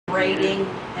grading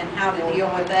and how to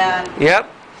deal with that. Yep.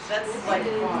 That's like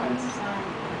fun.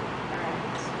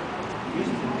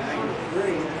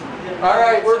 All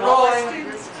right, we're rolling.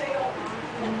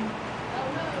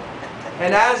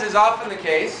 And as is often the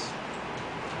case,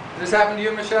 did this happen to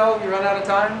you, Michelle? You run out of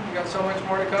time? You got so much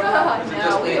more to cover? Or is it just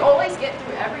No, me? we always get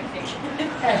through everything.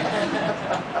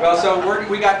 Well, so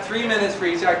we got 3 minutes for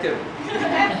each activity.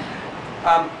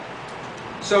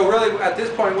 So really, at this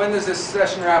point, when does this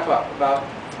session wrap up? About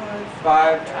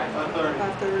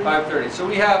 5:30. So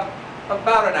we have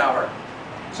about an hour.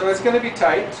 So it's going to be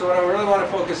tight. So what I really want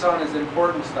to focus on is the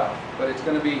important stuff, but it's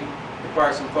going to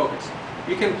require some focus.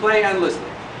 You can play endlessly.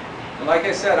 And like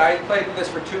I said, I played with this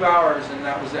for 2 hours, and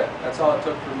that was it. That's all it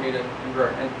took for me to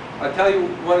convert. And I'll tell you,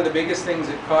 one of the biggest things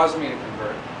that caused me to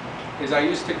convert is I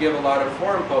used to give a lot of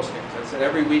forum postings. I said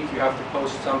every week you have to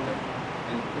post something.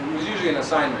 And it was usually an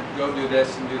assignment. Go do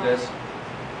this and do this.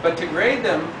 But to grade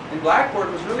them in Blackboard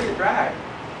was really a drag,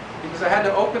 because I had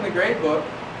to open the grade book,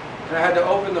 and I had to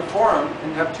open the forum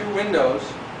and have 2 windows,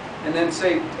 and then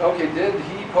say, okay, did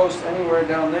he post anywhere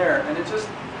down there?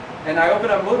 And I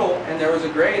opened up Moodle, and there was a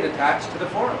grade attached to the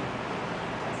forum.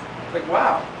 Like,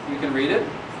 wow, you can read it,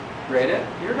 grade it,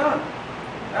 you're done.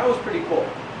 That was pretty cool.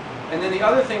 And then the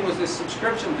other thing was this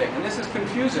subscription thing, and this is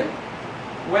confusing.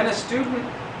 When a student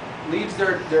leaves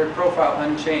their profile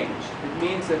unchanged, it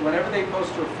means that whenever they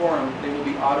post to a forum, they will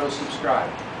be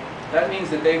auto-subscribed. That means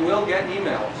that they will get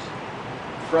emails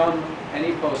from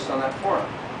any posts on that forum.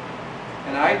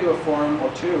 And I do a forum or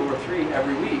 2 or 3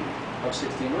 every week of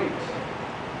 16 weeks.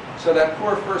 So that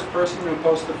poor first person who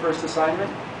posts the first assignment,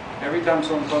 every time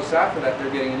someone posts after that,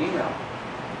 they're getting an email.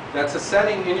 That's a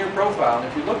setting in your profile, and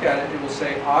if you look at it, it will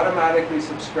say automatically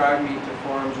subscribe me to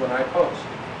forums when I post.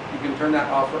 You can turn that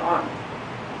off or on.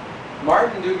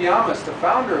 Martin Dubiamas, the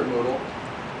founder of Moodle,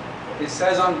 it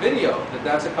says on video that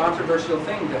that's a controversial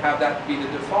thing to have that be the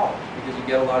default, because you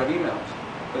get a lot of emails.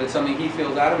 But it's something he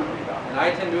feels adamantly about, and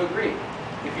I tend to agree.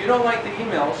 If you don't like the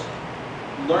emails,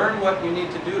 learn what you need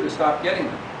to do to stop getting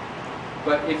them.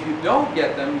 But if you don't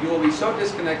get them, you will be so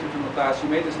disconnected from the class, you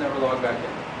may just never log back in.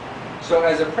 So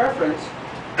as a preference,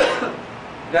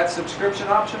 that subscription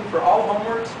option for all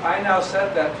homeworks, I now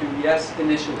set that to yes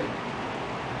initially.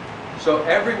 So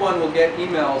everyone will get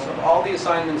emails of all the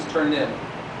assignments turned in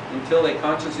until they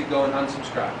consciously go and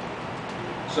unsubscribe.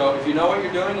 So if you know what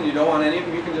you're doing and you don't want any of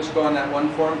them, you can just go on that one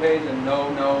forum page and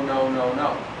no.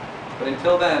 But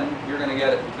until then, you're going to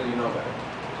get it until you know better.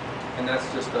 And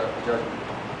that's just a judgment.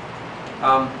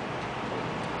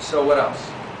 So what else?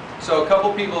 So a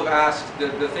couple people have asked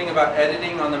the thing about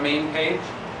editing on the main page.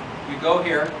 You go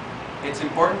here. It's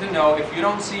important to know, if you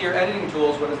don't see your editing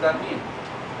tools, what does that mean?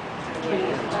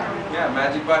 Yeah,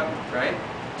 magic button, right?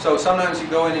 So sometimes you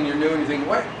go in and you're new and you think,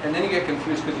 what? And then you get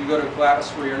confused because you go to a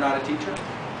class where you're not a teacher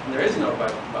and there is no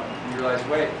button. You realize,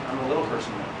 wait, I'm a little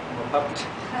person now. I'm a puppet.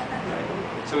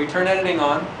 Right? So we turn editing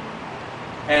on,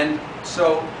 and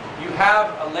so you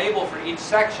have a label for each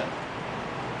section.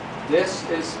 This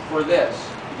is for this.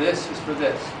 This is for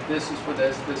this. This is for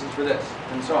this. This is for this,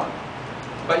 and so on.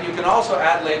 But you can also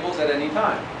add labels at any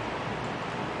time.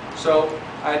 So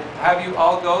I have you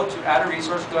all go to add a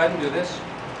resource. Go ahead and do this,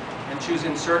 and choose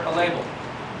insert a label.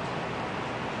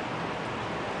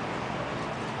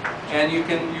 And you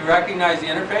recognize the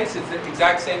interface. It's the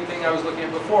exact same thing I was looking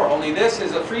at before. Only this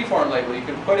is a freeform label. You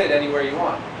can put it anywhere you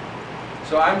want.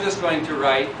 So I'm just going to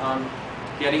write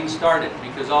getting started,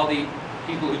 because all the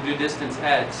people who do distance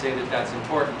ed say that that's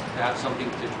important to have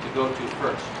something to go to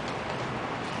first.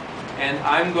 And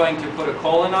I'm going to put a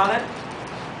colon on it,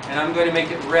 and I'm going to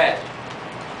make it red.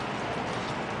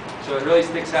 So it really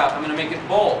sticks out. I'm going to make it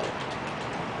bold,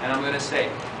 and I'm going to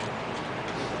save.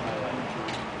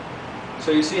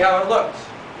 So you see how it looks.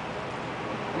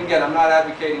 And again, I'm not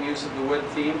advocating use of the wood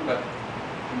theme, but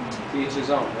to each his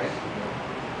own, right?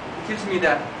 It gives me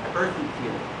that earthy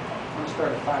feeling. I'm going to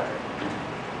start a fire.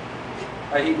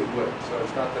 I heat with wood, so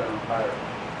it's not that I'm on fire.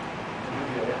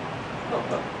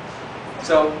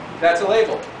 So that's a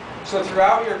label. So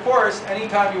throughout your course,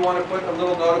 anytime you want to put a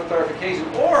little note of clarification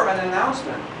or an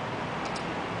announcement.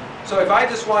 So if I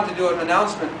just want to do an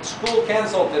announcement, school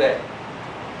canceled today,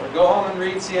 or go home and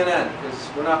read CNN, because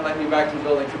we're not letting you back in the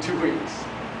building for 2 weeks.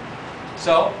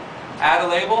 So add a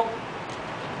label,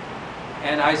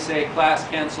 and I say class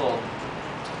canceled.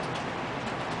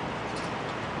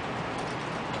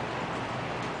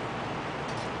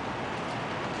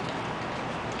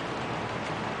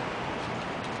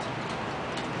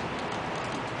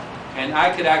 And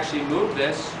I could actually move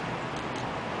this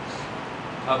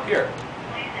up here.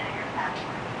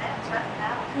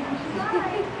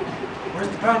 Where's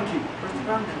the pound key? Where's the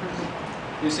pound key?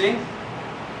 You see?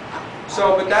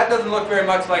 So, but that doesn't look very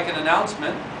much like an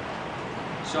announcement.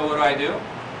 So what do?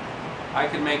 I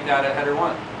can make that a header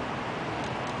 1.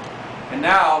 And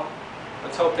now,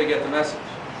 let's hope they get the message.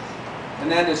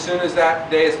 And then as soon as that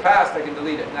day has passed, I can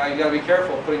delete it. Now you've got to be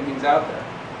careful putting things out there.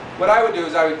 What I would do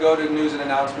is I would go to news and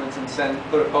announcements and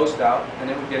put a post out, and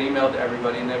it would get emailed to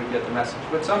everybody, and they would get the message.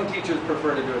 But some teachers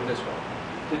prefer to do it this way.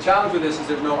 The challenge with this is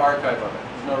there's no archive of it.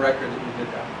 There's no record that you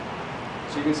did that.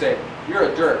 So you can say, you're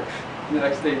a jerk, and the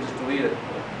next day you just delete it.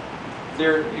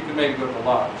 There, you could maybe go to the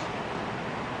logs.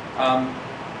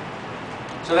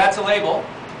 So that's a label.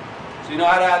 So you know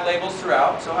how to add labels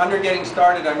throughout. So under getting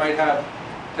started, I might have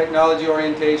technology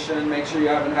orientation, make sure you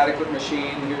have an adequate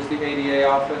machine. Here's the ADA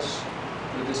office,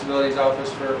 the disabilities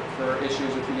office for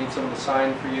issues if you need someone to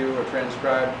sign for you or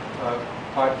transcribe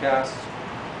podcasts.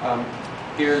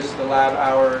 Here's the lab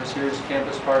hours, here's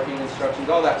campus parking instructions,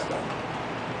 all that stuff.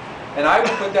 And I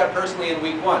would put that personally in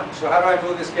week 1. So how do I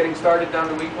move this getting started down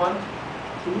to week 1?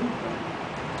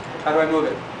 How do I move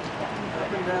it?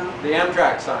 The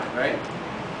Amtrak sign, right?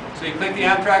 So you click the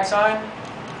Amtrak sign,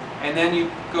 and then you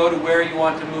go to where you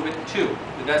want to move it to,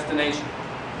 the destination.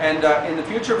 And in the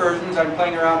future versions, I'm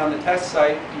playing around on the test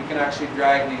site. You can actually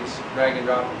drag and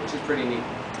drop them, which is pretty neat.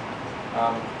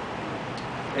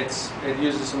 It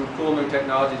uses some cool new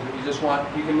technologies,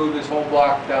 but you can move this whole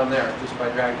block down there just by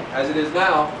dragging. As it is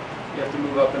now, you have to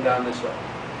move up and down this way.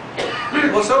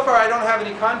 Well, so far I don't have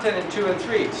any content in 2 and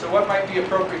 3, so what might be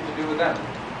appropriate to do with them?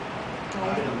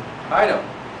 Item.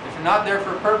 If you're not there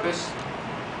for a purpose,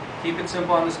 keep it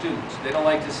simple on the students. They don't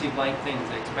like to see blank things.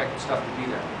 They expect stuff to be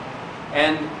there.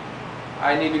 And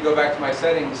I need to go back to my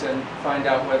settings and find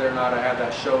out whether or not I have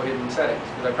that show hidden settings,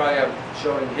 because I probably have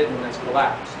showing hidden as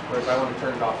collapsed, or if I want to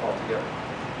turn it off altogether.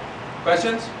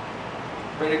 Questions?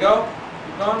 Ready to go?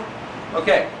 Keep going?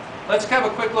 Okay. Let's have a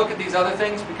quick look at these other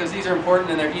things, because these are important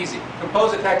and they're easy.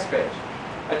 Compose a text page.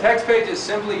 A text page is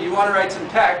simply you want to write some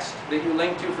text that you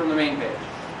link to from the main page.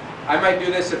 I might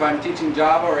do this if I'm teaching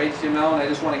Java or HTML and I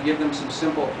just want to give them some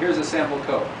simple, here's a sample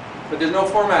code. But there's no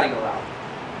formatting allowed.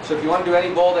 So if you want to do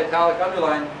any bold, italic,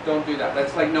 underline, don't do that.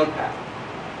 That's like Notepad.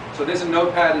 So this is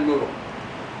Notepad in Moodle.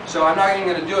 So I'm not even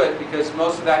going to do it because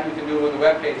most of that you can do with a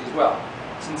web page as well.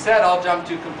 So instead, I'll jump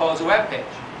to Compose a Web Page.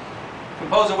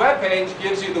 Compose a Web Page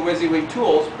gives you the WYSIWYG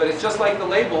tools, but it's just like the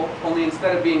label, only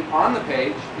instead of being on the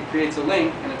page, it creates a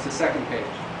link and it's a second page.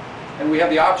 And we have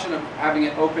the option of having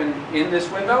it open in this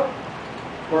window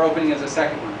or opening as a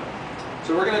second window.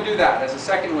 So we're going to do that as a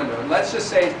second window. And let's just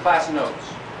say class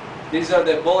notes. These are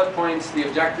the bullet points, the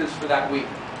objectives for that week.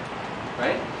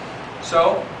 Right?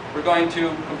 So we're going to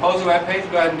compose a web page.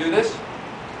 Go ahead and do this.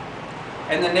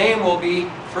 And the name will be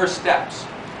First Steps.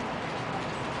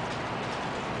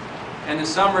 And the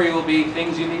summary will be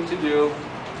things you need to do.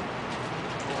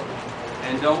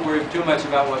 And don't worry too much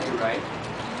about what you write.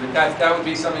 But that would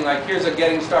be something like, here's a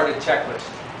getting started checklist.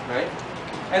 Right?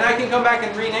 And I can come back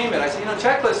and rename it. I say, you know,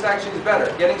 checklist actually is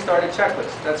better. Getting started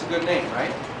checklist. That's a good name,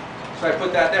 right? So I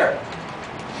put that there.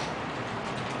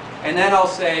 And then I'll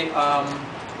say,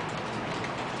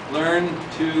 learn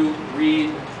to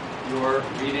read your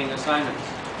reading assignments.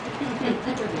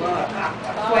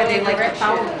 That's why they like the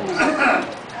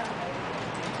PowerPoint.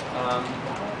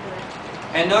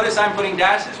 And notice I'm putting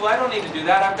dashes. Well, I don't need to do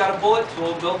that. I've got a bullet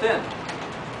tool built in.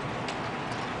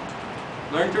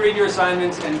 Learn to read your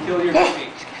assignments and kill your TV.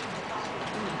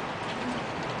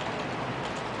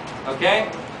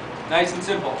 Okay? Nice and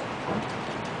simple.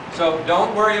 So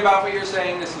don't worry about what you're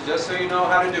saying. This is just so you know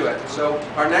how to do it. So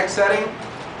our next setting,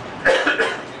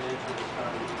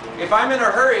 if I'm in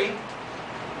a hurry,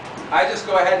 I just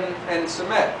go ahead and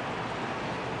submit.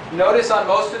 Notice on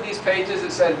most of these pages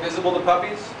it says visible to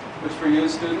puppies, which for you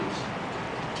students,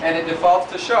 and it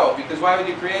defaults to show, because why would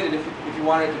you create it if you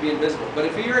want it to be invisible? But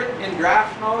if you're in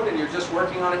draft mode and you're just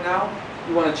working on it now,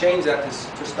 you want to change that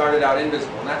to start it out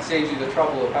invisible, and that saves you the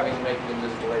trouble of having to make it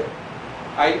invisible later.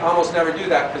 I almost never do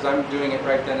that because I'm doing it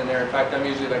right then and there. In fact, I'm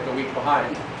usually like a week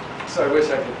behind. So I wish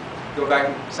I could go back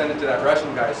and send it to that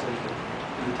Russian guy so he could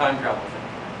do the time travel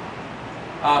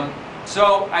thing.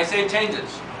 So I save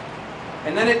changes.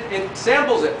 And then it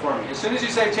samples it for me. As soon as you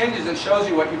save changes, it shows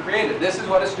you what you created. This is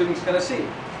what a student's going to see.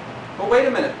 But wait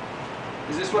a minute.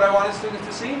 Is this what I wanted students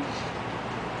to see?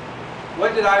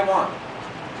 What did I want?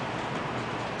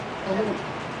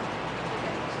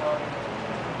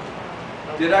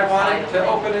 Did I want it to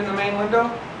open in the main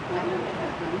window?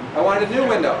 I wanted a new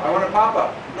window. I want a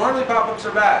pop-up. Normally pop-ups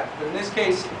are bad, but in this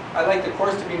case, I like the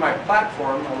course to be my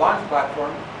platform, a launch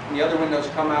platform, and the other windows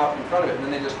come out in front of it, and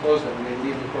then they just close them and they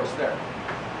leave the course there.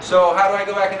 So how do I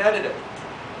go back and edit it?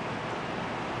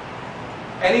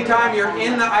 Anytime you're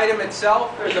in the item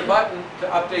itself, there's a button to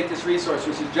update this resource,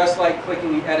 which is just like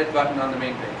clicking the edit button on the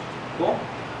main page. Cool?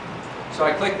 So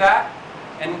I click that,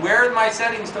 and where are my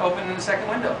settings to open in the second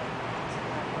window?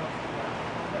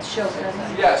 Show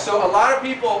settings. Yeah, so a lot of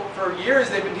people, for years,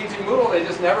 they've been teaching Moodle, they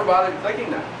just never bothered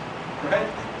clicking that. Right?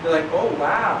 They're like, oh,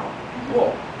 wow,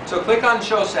 cool. So click on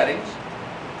Show Settings.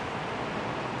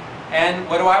 And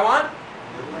what do I want?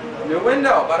 New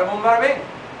window. Bada boom, bada bing.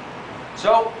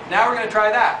 So now we're going to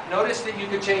try that. Notice that you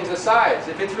could change the size.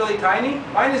 If it's really tiny,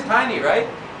 mine is tiny, right?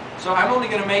 So I'm only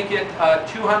going to make it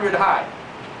 200 high.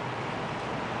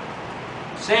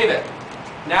 Save it.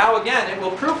 Now again, it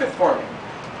will proof it for me.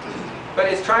 But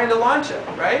it's trying to launch it,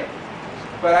 right?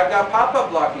 But I've got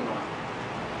pop-up blocking on.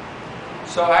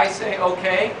 So I say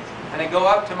OK, and I go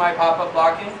up to my pop-up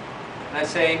blocking, and I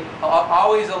say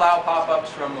always allow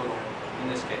pop-ups from Moodle, in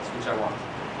this case, which I want.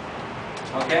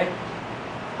 Okay?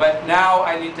 But now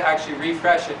I need to actually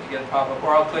refresh it to get a pop-up,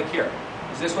 or I'll click here.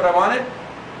 Is this what I wanted?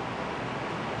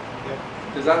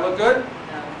 Does that look good?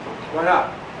 No. Why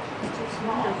not? It's too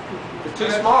small. It's too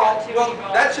small?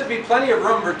 Well, that should be plenty of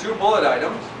room for 2 bullet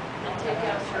items.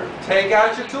 Take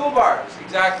out your toolbars.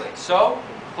 Exactly. So,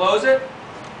 close it.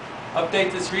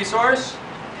 Update this resource.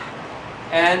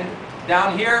 And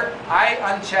down here, I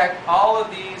uncheck all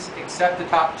of these except the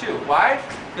top 2. Why?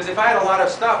 Because if I had a lot of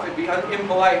stuff, it'd be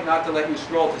impolite not to let you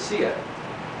scroll to see it,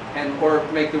 or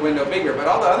make the window bigger. But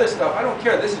all the other stuff, I don't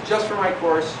care. This is just for my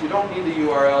course. You don't need the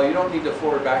URL. You don't need the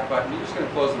forward back button. You're just going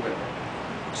to close the window.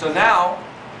 So now,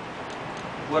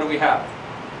 what do we have?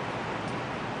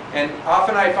 And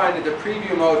often I find that the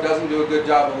preview mode doesn't do a good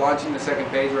job of launching the second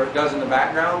page, or it does in the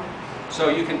background. So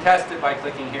you can test it by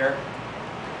clicking here.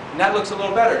 And that looks a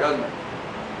little better, doesn't it?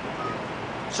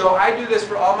 So I do this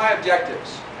for all my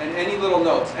objectives and any little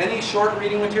notes. Any short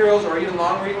reading materials or even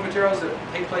long reading materials that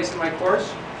take place in my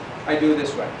course, I do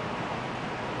this way.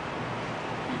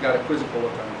 You've got a quizzical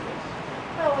look on your face.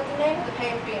 Well, with the name of the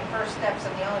page being First Steps,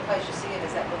 and the only place you see it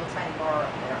is that little tiny bar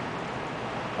up there.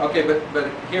 Okay, but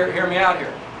hear me out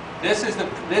here. This is the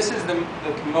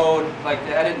mode, like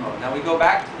the edit mode. Now we go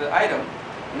back to the item,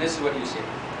 and this is what you see.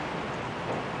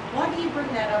 Why do you bring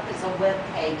that up as a web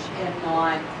page and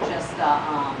not just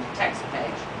a text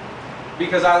page?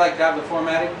 Because I like to have the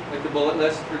formatting, like the bullet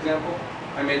list, for example.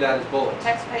 I made that as bullets.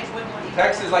 Text page wouldn't let you.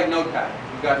 Text is like Notepad.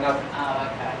 You've got nothing. Oh,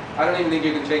 okay. I don't even think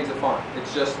you can change the font.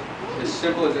 It's just as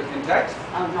simple as it in text.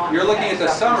 Not You're looking at the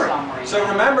text, summary. So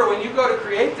yeah. remember, when you go to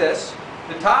create this,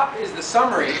 the top is the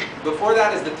summary. Before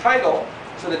that is the title.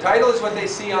 So the title is what they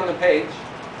see on the page.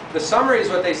 The summary is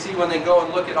what they see when they go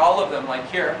and look at all of them, like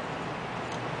here.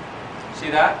 See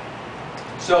that?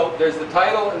 So there's the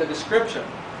title and the description.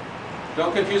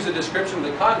 Don't confuse the description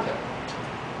with the content.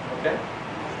 Okay?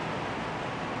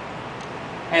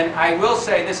 And I will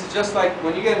say, this is just like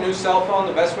when you get a new cell phone,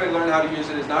 the best way to learn how to use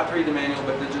it is not to read the manual,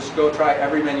 but to just go try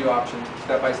every menu option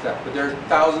step by step. But there's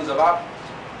thousands of options,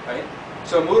 right?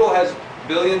 So Moodle has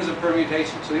billions of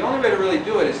permutations. So the only way to really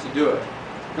do it is to do it.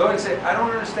 Go and say, I don't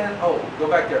understand. Oh, go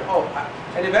back there. Oh,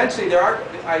 and eventually there are,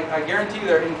 I guarantee you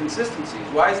there are inconsistencies.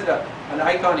 Why is it an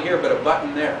icon here but a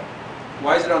button there?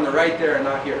 Why is it on the right there and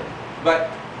not here?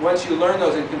 But once you learn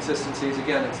those inconsistencies,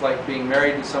 again, it's like being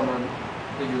married to someone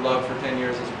that you love for 10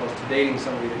 years as opposed to dating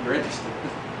somebody that you're interested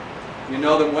in. You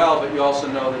know them well, but you also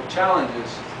know the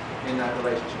challenges in that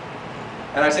relationship.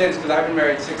 And I say this because I've been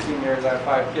married 16 years, I have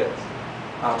 5 kids.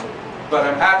 But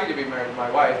I'm happy to be married to my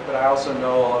wife, but I also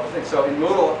know all of the things. So in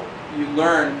Moodle, you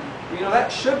learn, you know,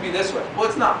 that should be this way. Well,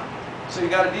 it's not. So you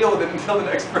got to deal with it until the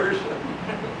next version.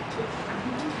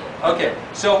 Okay,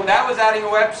 so that was adding a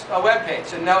web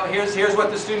page. And now here's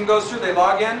what the student goes through. They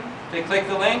log in, they click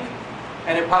the link,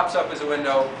 and it pops up as a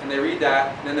window, and they read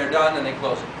that, and then they're done, and they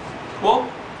close it. Cool?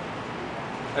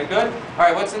 Very good? All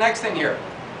right, what's the next thing here?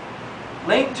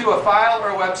 Link to a file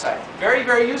or a website. Very,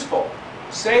 very useful.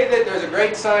 Say that there's a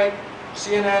great site,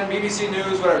 CNN, BBC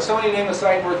News, whatever. Somebody name a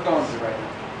site worth going to right now.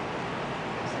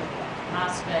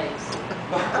 MySpace.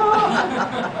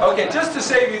 Okay, just to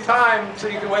save you time, so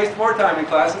you can waste more time in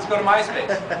class, let's go to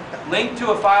MySpace. Link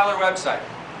to a file or website.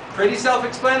 Pretty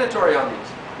self-explanatory on these.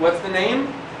 What's the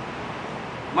name?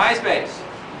 MySpace.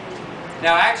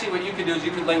 Now actually what you could do is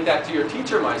you could link that to your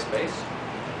teacher MySpace.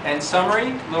 And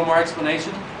summary, a little more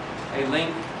explanation, a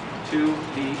link to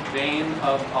the bane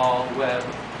of all web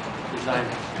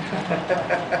designers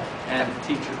and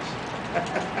teachers.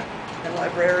 And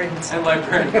librarians. And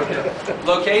librarians. Okay.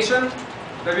 Location,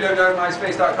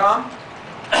 www.myspace.com.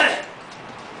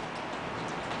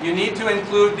 You need to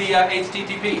include the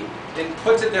HTTP. It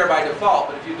puts it there by default,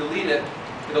 but if you delete it,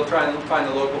 it'll try and find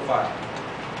the local file.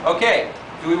 Okay,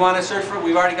 Do we want to search for,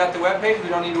 we've already got the web page, we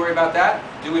don't need to worry about that.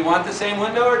 Do we want the same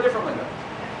window or a different window?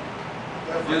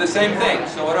 Do the same thing.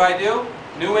 So what do?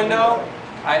 New window,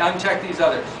 I uncheck these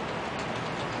others.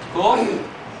 Cool?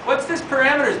 What's this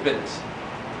parameters business?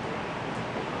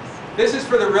 This is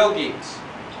for the real geeks.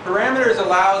 Parameters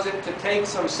allows it to take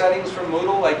some settings from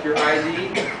Moodle, like your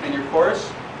ID and your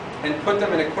course, and put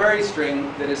them in a query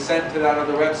string that is sent to that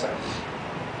other website.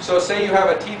 So say you have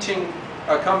a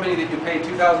company that you pay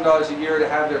 $2,000 a year to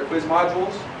have their quiz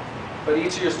modules, but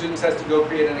each of your students has to go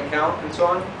create an account and so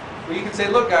on. Well, you can say,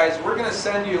 look guys, we're going to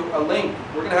send you a link.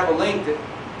 We're going to have a link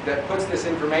that puts this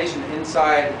information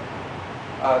inside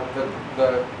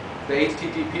the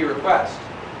HTTP request.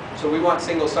 So we want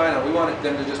single sign-on. We want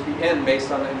them to just be in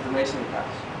based on the information we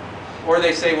pass. Or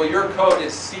they say, well, your code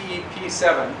is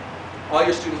CEP7. All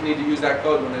your students need to use that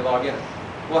code when they log in.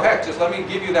 Well, heck, just let me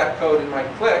give you that code in my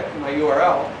click, in my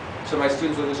URL, so my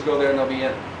students will just go there and they'll be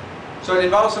in. So it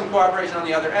involves some cooperation on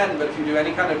the other end, but if you do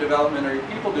any kind of development or your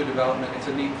people do development, it's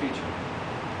a neat feature.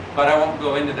 But I won't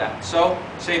go into that. So,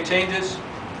 save changes,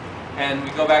 and we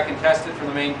go back and test it from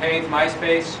the main page,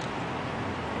 MySpace.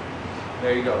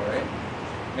 There you go, right?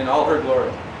 In all her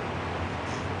glory.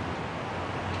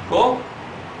 Cool?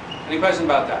 Any questions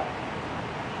about that?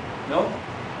 No?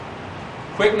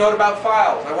 Quick note about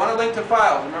files. I want to link to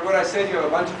files. Remember what I said? You have a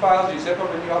bunch of files, you zip them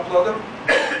and you upload them?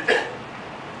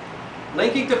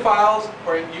 Linking to files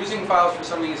or using files for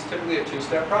something is typically a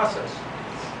two-step process.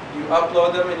 You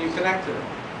upload them and you connect to them.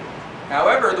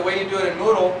 However, the way you do it in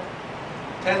Moodle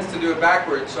tends to do it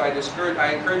backwards, so I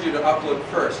encourage you to upload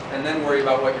first and then worry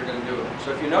about what you're going to do with them.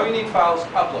 So if you know you need files,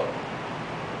 upload.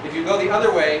 If you go the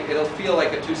other way, it'll feel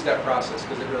like a two-step process,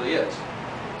 because it really is.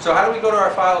 So how do we go to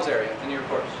our files area in your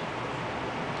course?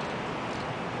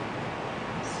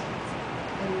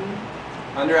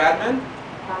 Under admin?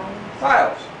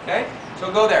 Files. Okay?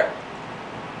 So go there.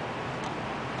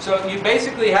 So you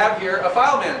basically have here a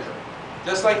file manager,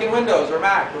 just like in Windows or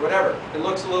Mac or whatever. It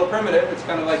looks a little primitive. It's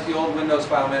kind of like the old Windows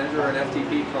file manager or an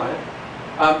FTP client.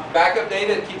 Backup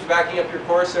data, it keeps backing up your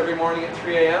course every morning at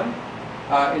 3 a.m.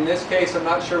 In this case, I'm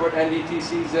not sure what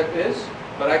NDTC zip is,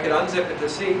 but I could unzip it to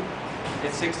see.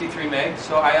 It's 63 megs,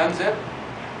 so I unzip,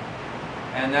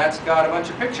 and that's got a bunch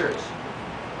of pictures.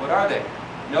 What are they?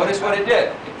 Notice what it did.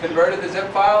 It converted the zip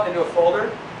file into a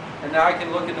folder, and now I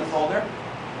can look in the folder,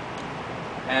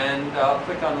 and I'll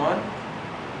click on one,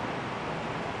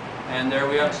 and there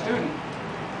we have student.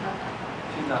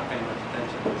 She's not paying much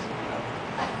attention.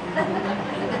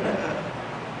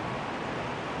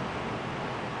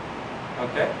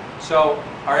 Okay, so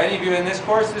are any of you in this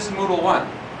course? This is Moodle 1.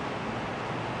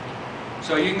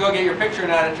 So you can go get your picture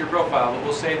and add it to your profile, but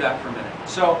we'll save that for a minute.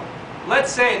 So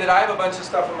let's say that I have a bunch of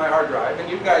stuff on my hard drive, and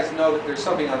you guys know that there's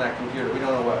something on that computer. We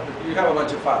don't know what, but you have a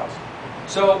bunch of files.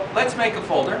 So let's make a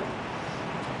folder,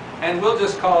 and we'll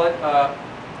just call it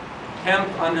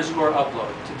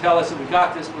temp_upload to tell us that we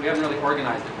got this, but we haven't really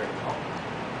organized it very well.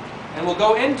 And we'll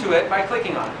go into it by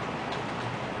clicking on it.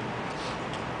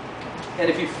 And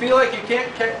if you feel like you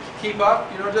can't keep up,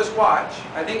 just watch.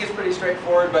 I think it's pretty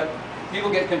straightforward, but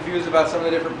people get confused about some of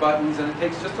the different buttons, and it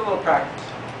takes just a little practice.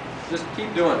 Just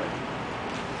keep doing it.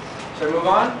 So I move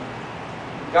on.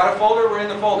 Got a folder, we're in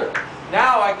the folder.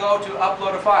 Now I go to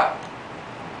upload a file.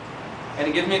 And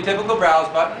it gives me a typical browse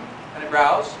button, and I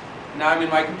browse, and now I'm in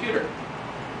my computer.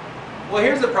 Well,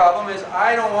 here's the problem is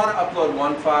I don't want to upload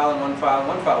one file and one file and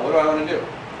one file. What do I want to do?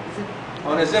 I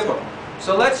want to zip them.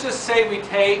 So let's just say we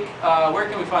take, where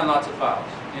can we find lots of files?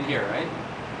 In here, right?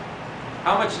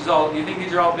 How much is all, do you think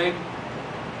these are all big?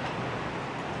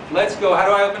 Let's go, how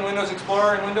do I open Windows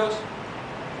Explorer in Windows?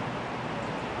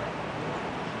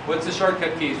 What's the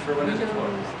shortcut keys for Windows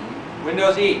Explorer?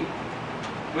 Windows E.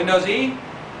 Windows E,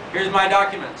 here's my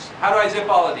documents. How do I zip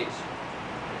all of these?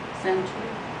 Send to.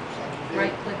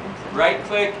 Right click and send. Right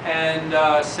click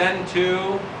and send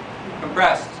to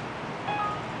compressed.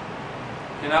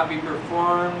 Cannot be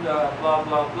performed, blah,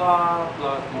 blah, blah,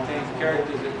 blah, contains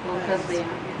characters. Well, because they aren't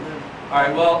here. All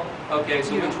right, well, okay,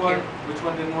 so You which don't one? care. Which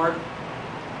one didn't work?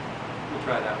 We'll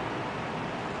try that one.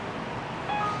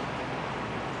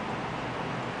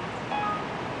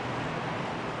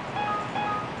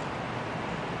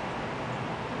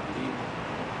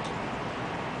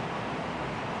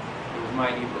 It was my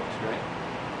ebooks, right?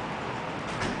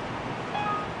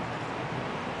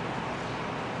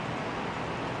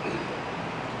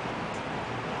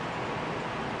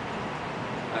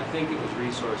 I think it was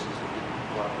resources that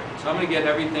didn't cooperate. So I'm going to get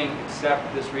everything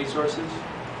except this resources.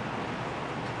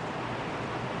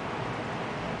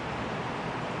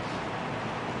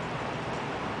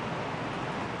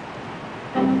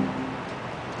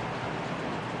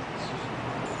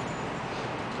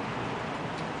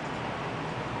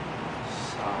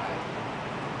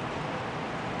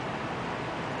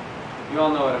 You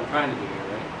all know what I'm trying to do here,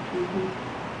 right?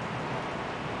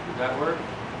 Does that work?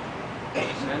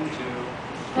 Send to.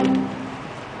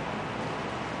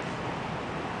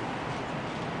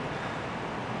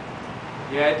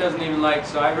 Yeah, it doesn't even like,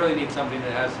 so I really need something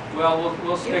that has, well,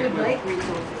 we'll It stick would with. like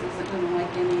resources, is it gonna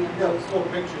like any of Yeah, those? there's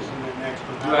little pictures in that next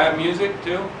one. Do I have music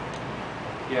too?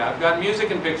 Yeah, I've got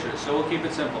music and pictures, so we'll keep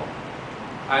it simple.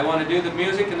 I want to do the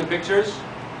music and the pictures,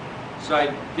 so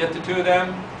I get the two of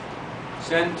them,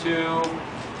 send to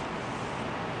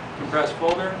compressed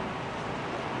folder,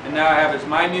 and now I have it's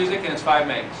my music and it's 5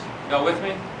 megs. Y'all with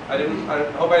me? I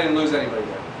hope I didn't lose anybody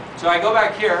there. So I go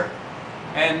back here,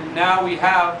 and now we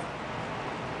have,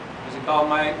 is it called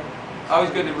my,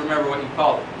 always good to remember what you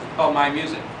called it. It's called my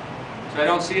music. So I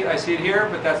don't see it, I see it here,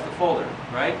 but that's the folder,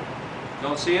 right?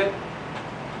 Don't see it?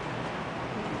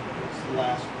 It's the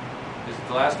last one. Is it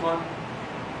the last one?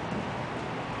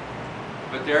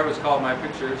 But there it was called my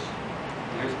pictures.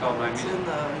 Here's called my It's music. in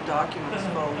the documents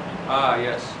folder. Ah,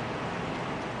 yes.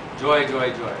 Joy,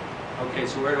 joy, joy. Okay,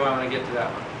 so where do I want to get to that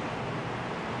one?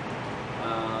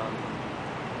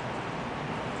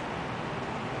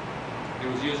 It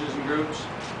was users and groups.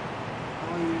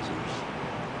 All users,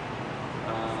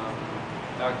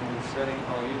 Document setting,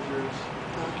 all users.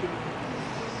 document,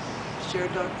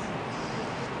 shared docs.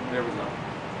 There we go.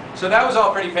 So that was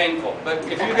all pretty painful. But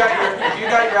if you got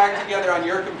your act together on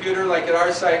your computer, like at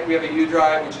our site, we have a U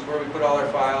drive, which is where we put all our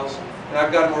files, and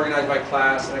I've got them organized by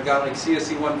class, and I've got like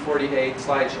CSC 148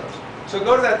 slideshows. So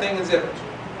go to that thing and zip it.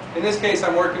 In this case,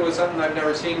 I'm working with something I've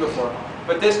never seen before.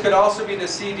 But this could also be the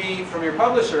CD from your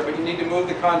publisher, but you need to move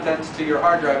the contents to your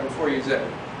hard drive before you zip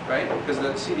it, right? Because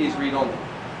the CD is read-only.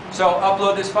 So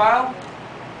upload this file.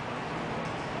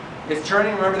 It's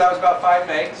churning. Remember, that was about 5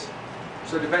 megs.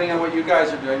 So depending on what you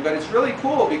guys are doing. But it's really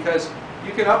cool because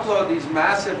you can upload these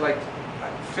massive, like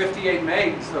 58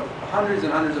 megs of hundreds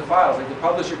and hundreds of files. Like the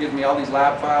publisher gives me all these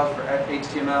lab files for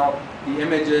HTML, the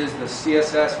images, the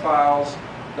CSS files,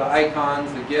 the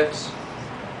icons, the GIFs.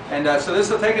 And so this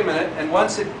will take a minute. And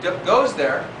once it goes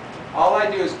there, all I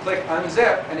do is click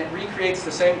unzip, and it recreates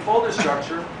the same folder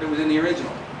structure that was in the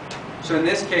original. So in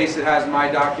this case, it has my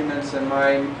documents and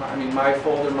my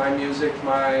folder, my music,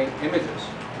 my images,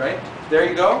 right? There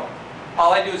you go.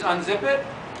 All I do is unzip it.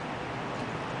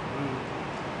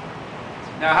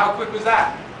 Now, how quick was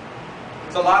that?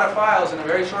 It's a lot of files in a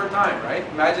very short time, right?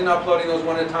 Imagine uploading those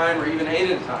one at a time or even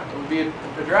 8 at a time. It would be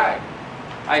a drag.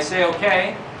 I say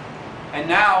OK, and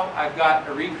now I've got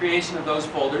a recreation of those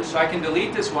folders, so I can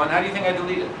delete this one. How do you think I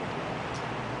delete it?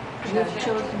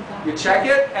 You check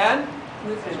it, and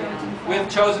with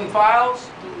chosen files,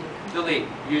 delete.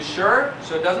 You sure?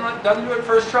 So it doesn't do it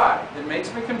first try. It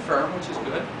makes me confirm, which is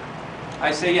good.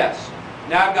 I say yes.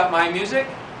 Now I've got my music.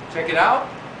 Check it out.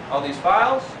 All these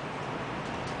files.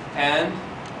 And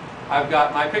I've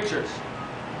got my pictures.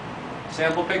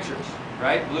 Sample pictures,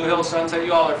 right? Blue Hill Sunset.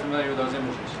 You all are familiar with those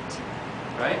images,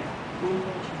 right?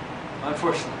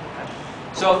 Unfortunately.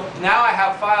 So now I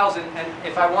have files, and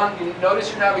if I want, you notice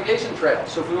your navigation trail.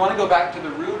 So if we want to go back to the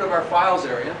root of our files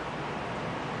area,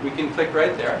 we can click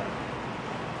right there.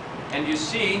 And you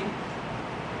see,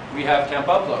 we have temp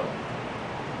upload.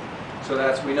 So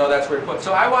we know that's where to put.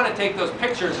 So I want to take those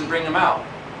pictures and bring them out.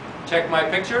 Check my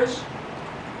pictures,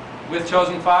 with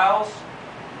chosen files,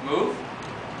 move.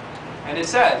 And it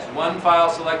says, one file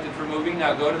selected for moving.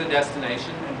 Now go to the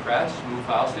destination and press move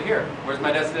files to here. Where's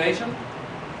my destination?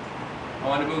 I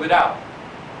want to move it out.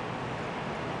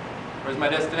 Where's my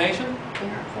destination?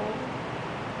 Parent folder.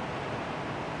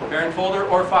 Parent folder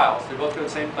or files. They both go to the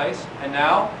same place. And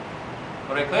now,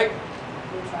 what do I click?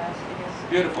 Move files to this.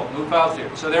 Beautiful. Move files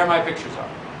here. So there my pictures are.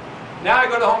 Now I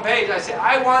go to the home page. I say,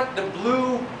 I want the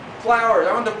blue flowers.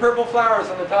 I want the purple flowers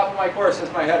on the top of my course as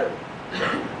my header.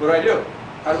 What do?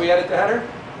 How do we edit the header?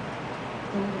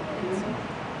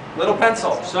 Little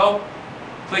pencil. So,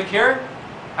 click here.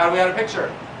 How do we add a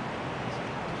picture?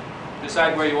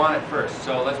 Decide where you want it first.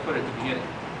 So let's put it at the beginning.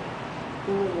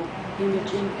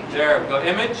 Image in. There we go.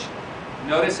 Image.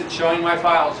 Notice it's showing my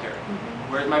files here.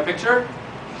 Where's my picture?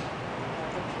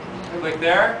 Click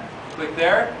there. Click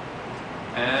there.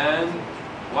 And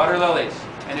water lilies.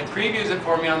 And it previews it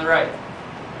for me on the right.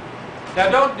 Now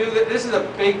don't do that. This is a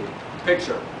big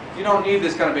picture. You don't need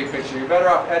this kind of big picture. You're better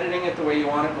off editing it the way you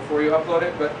want it before you upload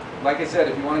it. But like I said,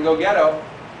 if you want to go ghetto,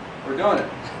 we're doing it.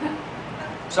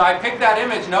 So I picked that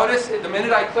image. Notice the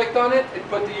minute I clicked on it, it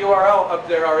put the URL up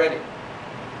there already.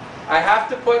 I have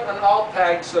to put an alt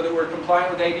tag so that we're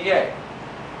compliant with ADA,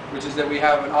 which is that we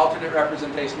have an alternate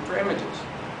representation for images.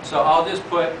 So I'll just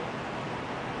put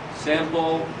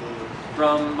sample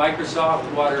from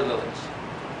Microsoft water lilies.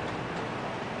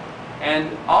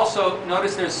 And also,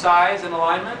 notice there's size and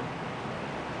alignment.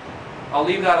 I'll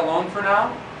leave that alone for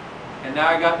now. And now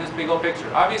I got this big old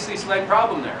picture. Obviously, slight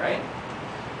problem there, right?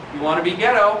 You want to be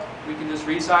ghetto, we can just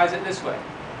resize it this way.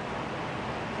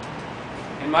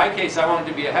 In my case, I want it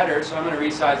to be a header, so I'm going to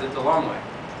resize it the long way.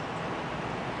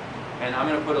 And I'm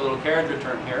going to put a little carriage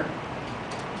return here.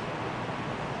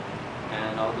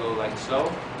 And I'll go like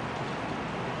so.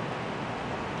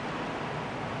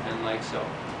 And like so.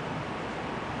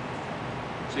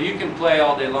 So you can play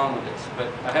all day long with this, but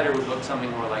a header would look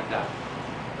something more like that.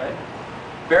 Right?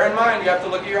 Bear in mind, you have to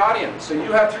look at your audience. So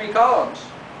you have 3 columns.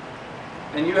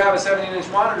 And you have a 17-inch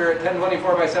monitor at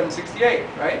 1024 by 768,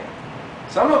 right?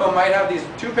 Some of them might have these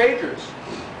 2-pagers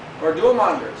or dual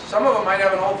monitors. Some of them might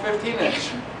have an old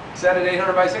 15-inch set at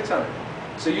 800 by 600.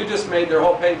 So you just made their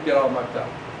whole page get all mucked up.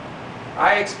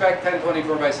 I expect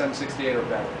 1024 by 768 or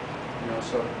better. You know,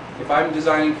 so if I'm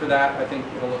designing for that, I think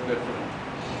it'll look good for them.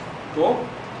 Cool?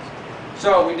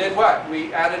 So we did what?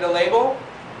 We added a label.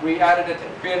 We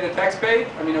created a text page,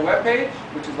 a web page,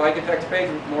 which is like a text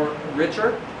page, more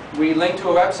richer. We linked to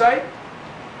a website.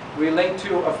 We linked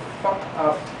to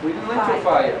we didn't link to a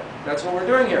file yet. That's what we're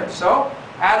doing here. So,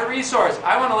 add a resource.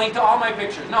 I want to link to all my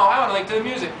pictures. No, I want to link to the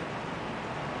music.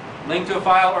 Link to a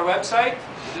file or website,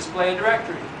 display a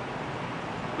directory.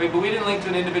 Wait, but we didn't link to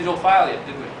an individual file yet,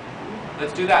 did we?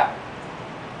 Let's do that.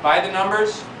 By the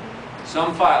numbers,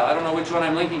 some file. I don't know which one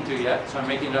I'm linking to yet, so I'm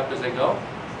making it up as I go.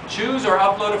 Choose or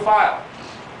upload a file.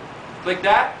 Click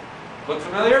that. Look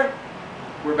familiar?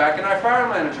 We're back in our file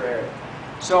manager area.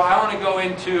 So I want to go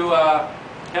into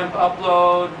temp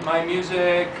upload, my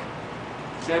music,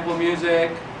 sample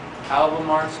music, album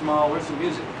art small. Where's the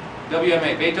music?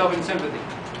 WMA, Beethoven Symphony.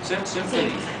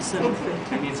 Symphony.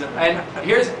 And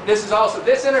this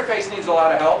interface needs a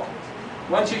lot of help.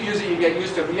 Once you use it, you get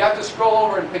used to it. But you have to scroll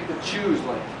over and pick the choose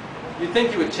link. You'd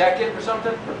think you would check it or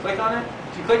something, or click on it.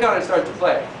 If you click on it, it starts to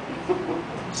play.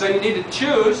 So you need to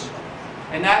choose,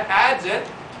 and that adds it.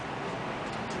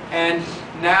 And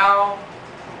now,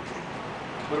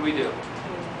 what do we do?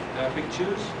 Do I pick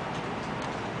choose?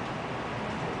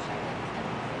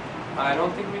 I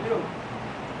don't think we do.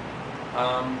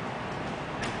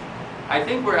 I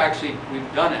think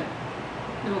we've done it.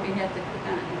 No, we have to click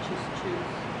on it and choose. We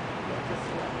have to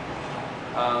select.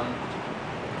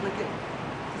 Click it.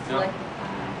 Select the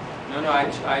file. No,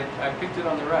 I picked it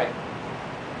on the right.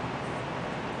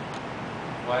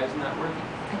 Why isn't that working?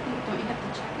 I think, don't you have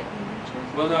to check it when you choose?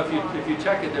 Well, no, if you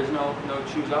check it, there's no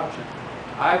choose option.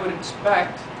 I would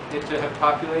expect it to have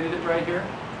populated it right here.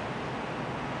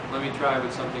 Let me try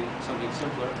with something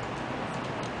simpler.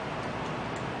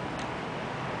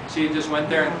 See, it just went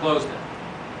there and closed it.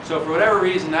 So for whatever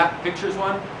reason, that picture's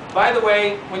one. By the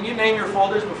way, when you name your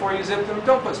folders before you zip them,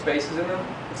 don't put spaces in them.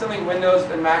 It's something Windows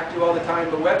and Mac do all the time,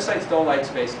 but websites don't like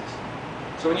spaces.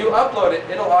 So when you upload it,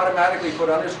 it'll automatically put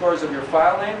underscores of your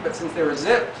file name, but since they were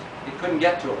zipped, it couldn't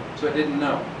get to them, so it didn't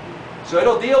know. So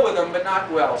it'll deal with them, but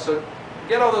not well. So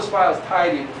get all those files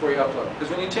tidy before you upload them, because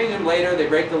when you change them later, they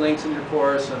break the links in your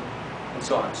course and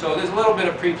so on. So there's a little bit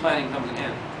of pre-planning coming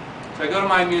in. So I go to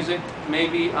my music.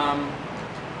 Maybe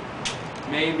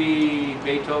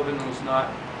Beethoven was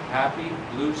not happy.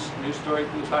 Blues, New Story,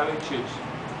 Blues Highway. Choose.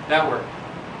 That worked,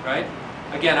 right?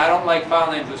 Again, I don't like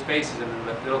file names with spaces in them,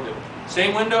 but it'll do.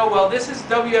 Same window. Well, this is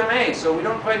WMA, so we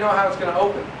don't quite know how it's going to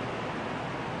open.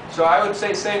 So I would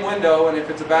say same window, and if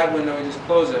it's a bad window, we just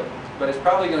close it. But it's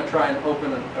probably going to try and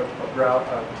open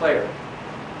a player.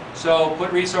 So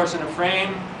put resource in a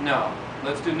frame. No.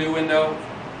 Let's do new window,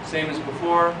 same as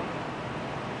before,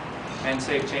 and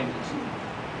save changes.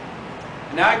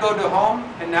 And now I go to home,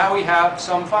 and now we have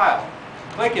some file.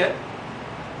 Click it,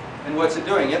 and what's it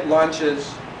doing? It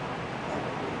launches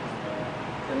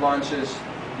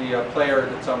the player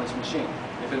that's on this machine.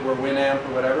 If it were Winamp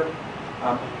or whatever,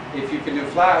 if you can do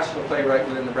Flash, it'll play right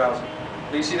within the browser.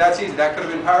 But you see, that's easy. That could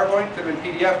have been PowerPoint, could have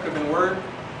been PDF, could have been Word,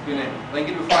 you name it.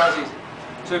 Linking to a file is easy.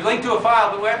 So we've linked to a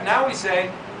file, but now we say,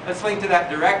 let's link to that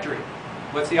directory.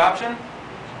 What's the option?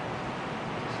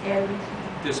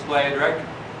 Display a directory.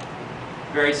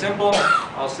 Very simple.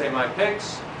 I'll say my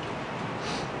picks.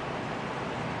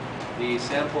 The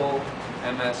sample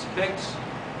MS picks.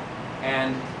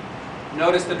 And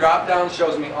notice the drop-down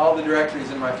shows me all the directories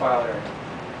in my file area.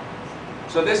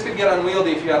 So this could get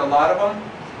unwieldy if you had a lot of them.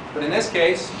 But in this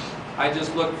case, I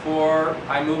just look for,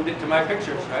 I moved it to my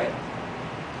pictures, right?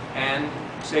 And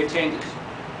save changes.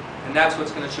 And that's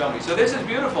what's going to show me. So this is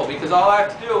beautiful because all I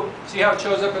have to do, see how it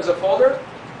shows up as a folder?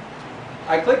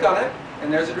 I click on it,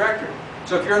 and there's a directory.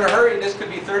 So if you're in a hurry, this could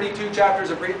be 32 chapters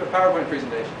of PowerPoint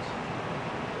presentations.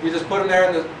 You just put them there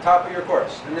in the top of your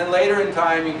course. And then later in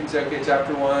time, you can say, okay,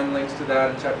 chapter 1 links to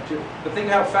that, and chapter 2. But think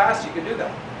how fast you can do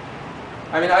that.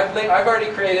 I mean, I've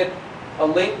already created a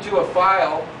link to a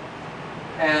file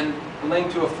and a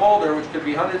link to a folder, which could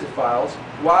be hundreds of files,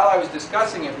 while I was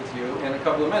discussing it with you in a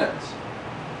couple of minutes.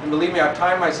 And believe me, I've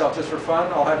timed myself just for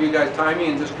fun. I'll have you guys time me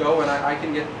and just go, and I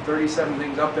can get 37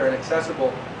 things up there and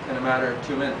accessible in a matter of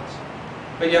 2 minutes.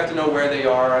 But you have to know where they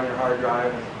are on your hard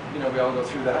drive, and we all go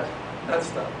through that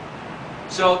stuff.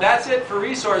 So that's it for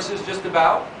resources, just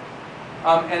about,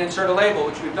 and insert a label,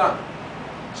 which we've done.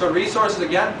 So resources,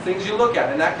 again, things you look at,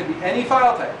 and that could be any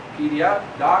file type: PDF,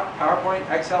 Doc, PowerPoint,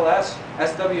 XLS,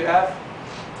 SWF,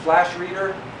 Flash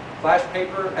Reader, Flash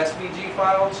Paper, SVG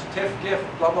files, TIFF, GIF,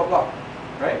 blah, blah, blah.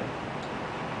 Right?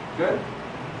 Good?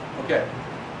 Okay.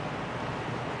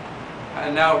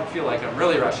 And now I feel like I'm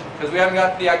really rushing, because we haven't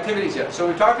got to the activities yet. So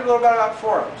we talked a little bit about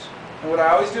forums. And what I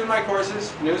always do in my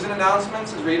courses, news and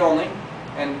announcements is read-only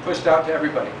and pushed out to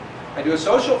everybody. I do a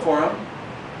social forum,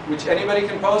 which anybody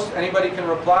can post, anybody can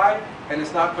reply, and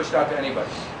it's not pushed out to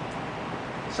anybody.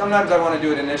 Sometimes I want to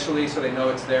do it initially so they know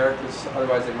it's there, because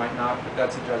otherwise they might not, but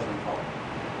that's a judgment call.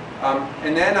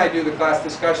 And then I do the class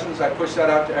discussions. I push that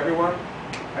out to everyone.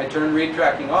 I turn read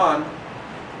tracking on,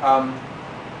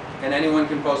 and anyone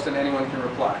can post and anyone can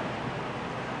reply.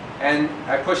 And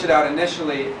I push it out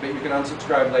initially, but you can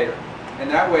unsubscribe later. And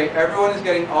that way, everyone is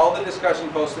getting all the discussion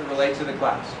posts that relate to the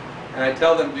class. And I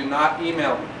tell them, do not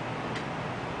email me.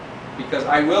 Because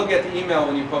I will get the email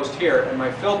when you post here, and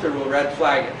my filter will red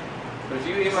flag it. But if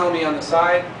you email me on the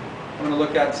side, I'm going to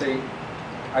look at it and say,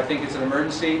 I think it's an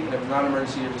emergency, and if it's not an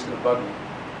emergency, you're just going to bug me.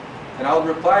 And I'll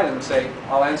reply to them and say,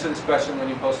 I'll answer this question when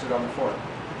you post it on the forum.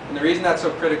 And the reason that's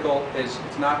so critical is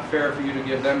it's not fair for you to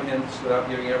give them hints without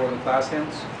giving everyone in class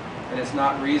hints. And it's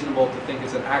not reasonable to think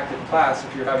it's an active class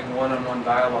if you're having one-on-one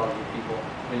dialogue with people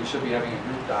when you should be having a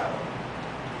group dialogue.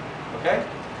 Okay?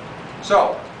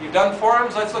 So, you've done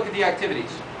forums, let's look at the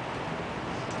activities.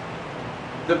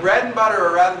 The bread and butter,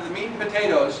 or rather the meat and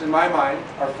potatoes, in my mind,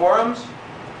 are forums,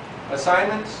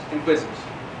 assignments, and quizzes.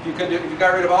 If you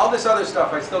got rid of all this other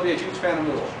stuff, I'd still be a huge fan of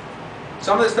Moodle.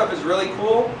 Some of this stuff is really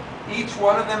cool. Each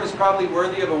one of them is probably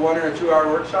worthy of a 1 or a 2 hour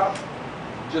workshop.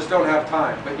 Just don't have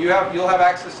time. But you'll have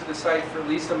access to the site for at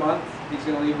least a month. He's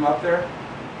going to leave them up there.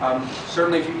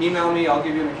 Certainly if you email me, I'll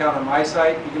give you an account on my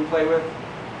site you can play with.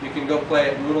 You can go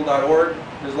play at moodle.org.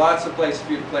 There's lots of places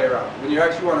for you to play around. When you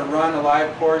actually want to run a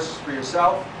live course for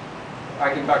yourself,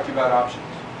 I can talk to you about options.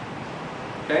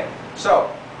 Okay?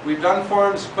 So, we've done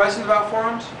forums. Questions about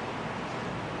forums?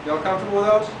 You all comfortable with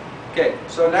those? Okay,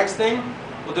 so next thing,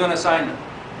 we'll do an assignment.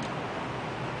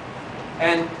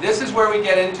 And this is where we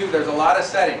get into, there's a lot of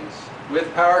settings.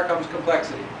 With power comes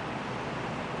complexity.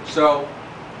 So,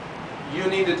 you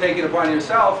need to take it upon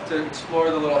yourself to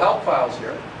explore the little help files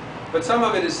here. But some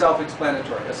of it is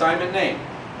self-explanatory. Assignment name.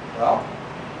 Well,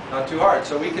 not too hard.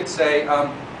 So we could say,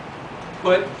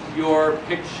 put your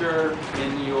picture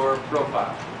in your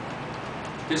profile.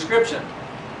 Description.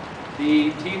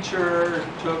 The teacher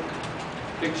took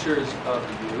pictures of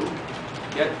you.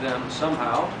 Get them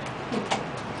somehow.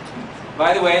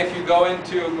 By the way, if you go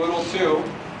into Moodle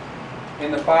 2,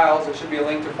 in the files, there should be a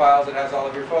link to files that has all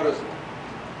of your photos in it.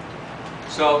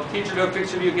 So, teacher took a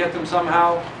picture of you, get them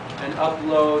somehow, and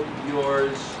upload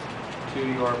yours to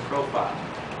your profile.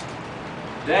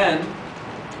 Then,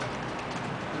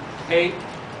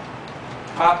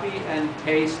 copy and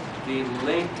paste the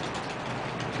link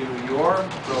to your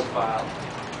profile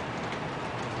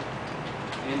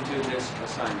into this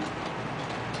assignment.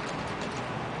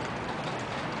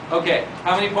 Okay,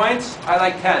 how many points? I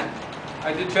like 10.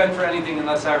 I did 10 for anything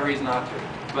unless I have a reason not to.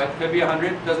 But it could be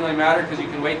 100, doesn't really matter because you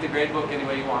can weight the gradebook any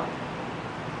way you want.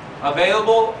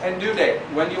 Available and due date.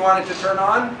 When do you want it to turn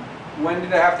on? When do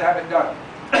they have to have it done?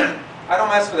 I don't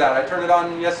mess with that. I turned it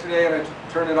on yesterday and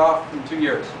I turned it off in 2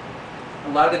 years. A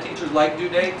lot of the teachers like due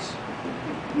dates.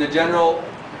 In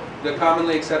the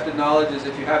commonly accepted knowledge is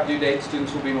if you have due dates,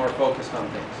 students will be more focused on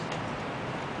things.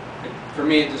 For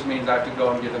me, it just means I have to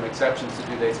go and give them exceptions to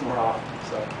due dates more often.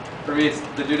 So for me,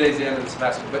 the due date's the end of the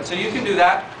semester. But so you can do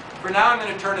that. For now, I'm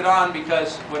going to turn it on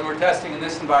because when we're testing in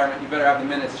this environment, you better have the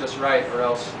minutes just right, or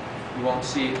else you won't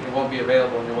see it won't be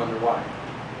available, and you'll wonder why.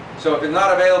 So if it's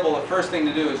not available, the first thing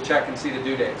to do is check and see the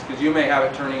due dates, because you may have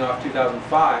it turning off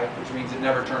 2005, which means it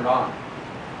never turned on.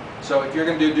 So if you're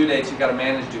going to do due dates, you've got to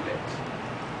manage due dates.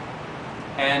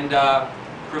 And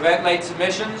prevent late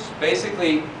submissions.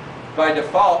 Basically, by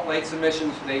default, late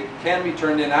submissions, they can be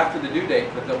turned in after the due date,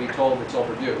 but they'll be told it's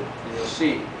overdue, and you'll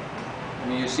see.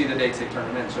 And you see the dates they turn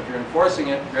them in. So if you're enforcing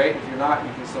it, great. If you're not,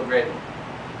 you can still grade them.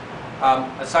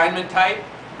 Assignment type,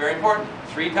 very important.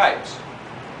 3 types.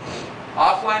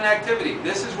 Offline activity.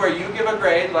 This is where you give a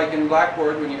grade, like in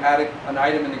Blackboard when you add an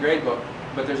item in the gradebook,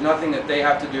 but there's nothing that they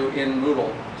have to do in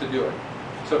Moodle to do it.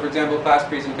 So for example, class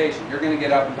presentation. You're going to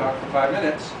get up and talk for 5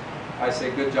 minutes. I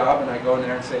say good job, and I go in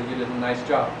there and say you did a nice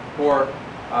job. Or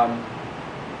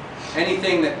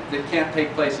anything that can't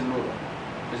take place in Moodle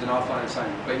is an offline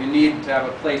assignment. But you need to have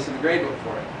a place in the gradebook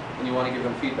for it, and you want to give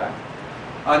them feedback.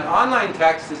 An online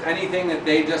text is anything that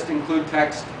they just include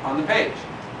text on the page.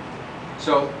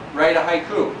 So write a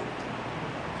haiku.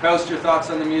 Post your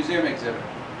thoughts on the museum exhibit.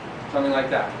 Something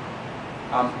like that.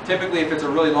 Typically, if it's a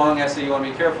really long essay, you want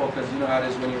to be careful because you know how it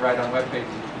is when you write on web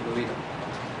pages, you delete them.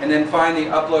 And then finally,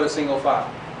 upload a single file.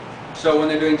 So when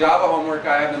they're doing Java homework,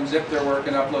 I have them zip their work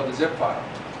and upload the zip file.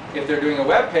 If they're doing a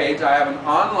web page, I have an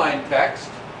online text,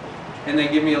 and they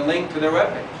give me a link to their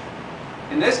web page.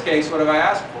 In this case, what have I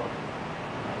asked for?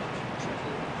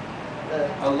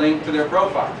 A link to their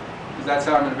profile, because that's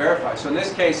how I'm going to verify. So in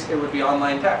this case, it would be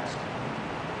online text.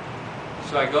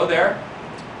 So I go there.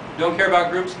 Don't care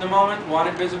about groups in the moment. Want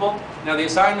it visible. Now the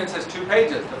assignment says 2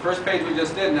 pages. The first page we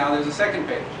just did, now there's a second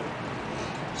page.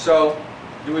 So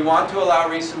do we want to allow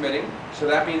resubmitting? So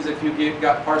that means if you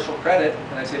got partial credit,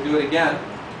 and I say do it again,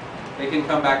 they can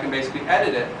come back and basically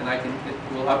edit it, and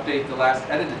it will update the last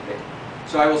edited date.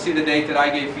 So I will see the date that I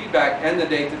gave feedback and the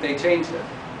date that they changed it.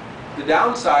 The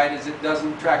downside is it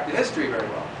doesn't track the history very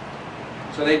well.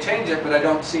 So they change it, but I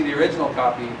don't see the original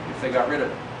copy if they got rid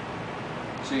of it.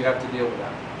 So you have to deal with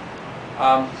that.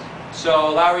 So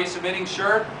allow resubmitting,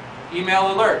 sure. Email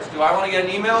alerts. Do I want to get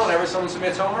an email whenever someone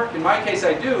submits homework? In my case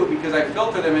I do, because I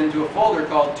filter them into a folder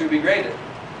called To Be Graded.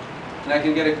 And I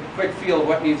can get a quick feel of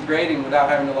what needs grading without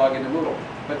having to log into Moodle.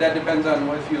 But that depends on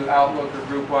if you Outlook or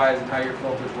group-wise and how your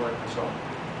filters work and so on.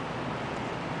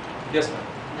 Yes, ma'am?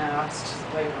 No, it's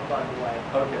just waving a bug away.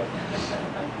 Okay.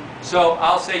 So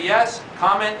I'll say yes,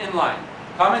 comment in line.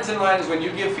 Comments in line is when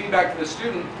you give feedback to the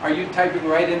student, are you typing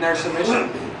right in their submission?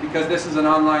 Because this is an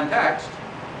online text.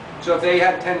 So if they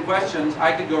had 10 questions,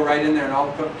 I could go right in there and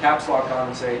I'll put caps lock on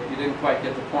and say, you didn't quite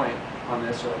get the point on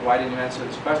this, or why didn't you answer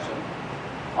this question?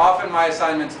 Often my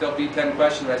assignments, there'll be 10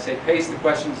 questions. I say paste the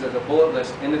questions as a bullet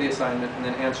list into the assignment and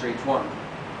then answer each one.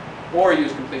 Or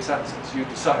use complete sentences, you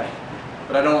decide.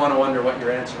 But I don't want to wonder what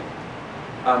you're answering.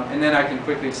 And then I can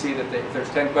quickly see that if there's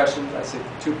 10 questions, I say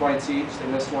 2 points each, they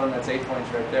missed one, that's 8 points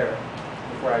right there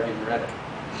before I've even read it.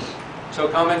 So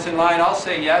comments in line, I'll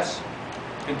say yes,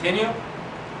 continue.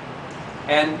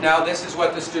 And now this is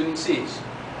what the student sees.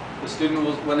 The student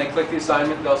will, when they click the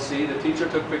assignment, they'll see the teacher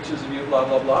took pictures of you, blah,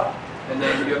 blah, blah, and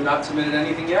then you have not submitted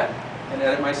anything yet, and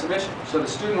edit my submission. So the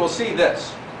student will see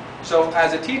this. So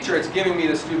as a teacher, it's giving me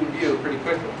the student view pretty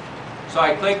quickly. So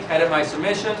I click edit my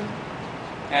submission,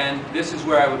 and this is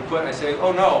where I would put, I say,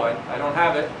 oh no, I don't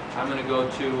have it. I'm going to go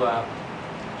to,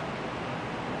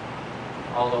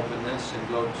 I'll open this and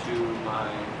go to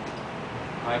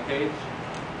my page.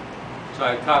 So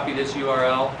I copy this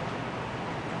URL,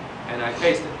 and I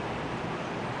paste it.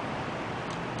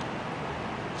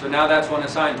 So now that's one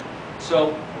assignment.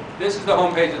 So this is the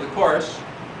home page of the course.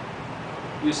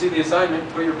 You see the assignment,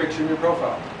 put your picture in your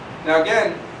profile. Now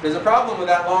again, there's a problem with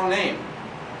that long name,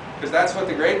 because that's what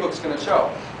the gradebook's going to show.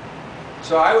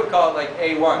 So I would call it like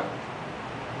A1.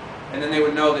 And then they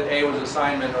would know that A was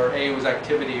assignment or A was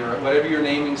activity or whatever your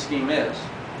naming scheme is.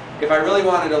 If I really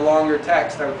wanted a longer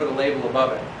text, I would put a label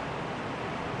above it.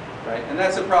 Right? And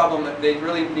that's a problem that they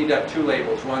really need to have 2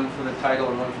 labels, one for the title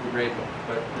and one for the gradebook.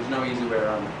 But there's no easy way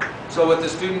around it. So what the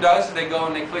student does is they go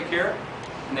and they click here,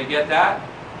 and they get that.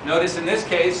 Notice in this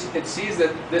case, it sees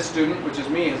that this student, which is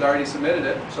me, has already submitted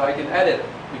it, so I can edit it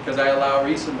because I allow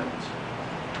resubmits.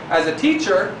 As a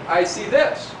teacher, I see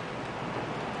this,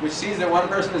 which sees that one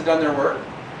person has done their work,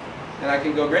 and I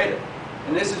can go grade it.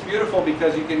 And this is beautiful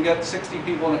because you can get 60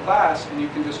 people in a class, and you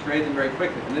can just grade them very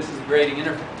quickly. And this is the grading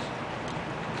interface.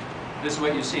 This is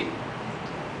what you see.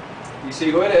 You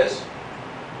see who it is,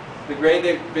 the grade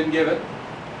they've been given,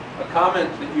 a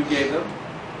comment that you gave them,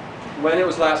 when it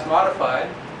was last modified,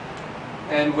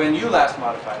 and when you last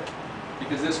modified it.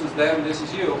 Because this was them, this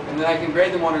is you, and then I can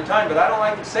grade them one at a time, but I don't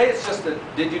like to say it's just that,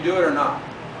 did you do it or not?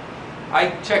 I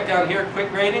check down here, quick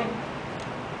grading,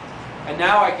 and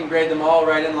now I can grade them all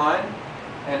right in line,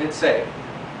 and hit save.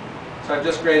 So I've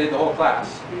just graded the whole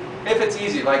class. If it's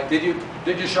easy, like, did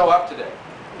you show up today?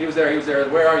 He was there,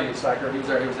 where are you, slacker? He was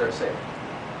there, save.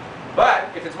 But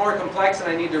if it's more complex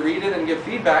and I need to read it and give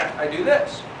feedback, I do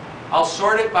this. I'll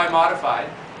sort it by modified,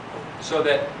 so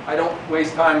that I don't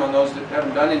waste time on those that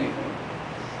haven't done anything.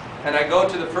 And I go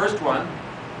to the first one,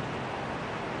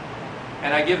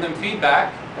 and I give them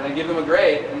feedback, and I give them a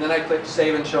grade, and then I click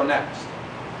Save and Show Next.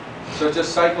 So it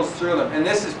just cycles through them. And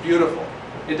this is beautiful.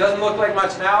 It doesn't look like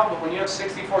much now, but when you have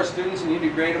 64 students and you need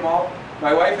to grade them all,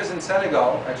 my wife is in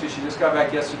Senegal. Actually, she just got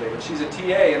back yesterday, but she's a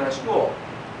TA in our school.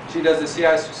 She does the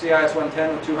CIS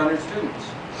 110 with 200 students.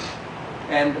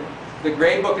 And the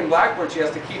grade book in Blackboard, she has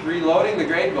to keep reloading the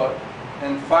grade book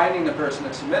and finding the person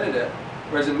that submitted it.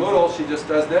 Whereas in Moodle, she just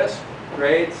does this: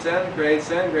 grade, send, grade,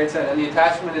 send, grade, send. And the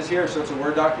attachment is here, so it's a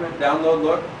Word document. Download,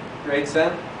 look, grade,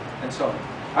 send, and so on.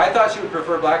 I thought she would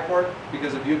prefer Blackboard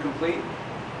because of View Complete,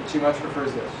 but she much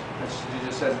prefers this. She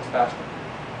just says it's faster.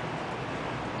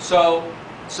 So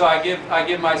I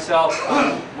give myself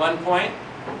 1 point,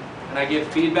 and I give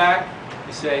feedback.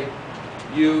 I say,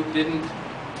 you didn't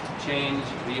change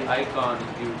the icon,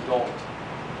 you dolt.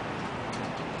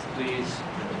 Please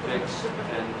fix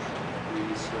and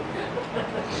resubmit.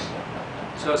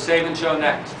 So save and show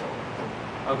next.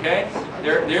 Okay?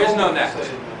 There is no next.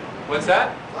 What's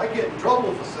that? I get in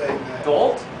trouble for saying that.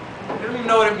 Dolt? I don't even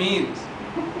know what it means.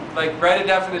 Like, write a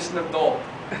definition of dolt.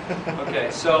 Okay,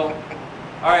 so,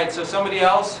 all right, so somebody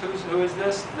else, who is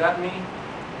this? Is that me?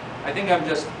 I think I'm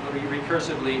just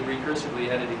recursively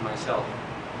editing myself.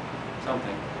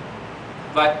 Something.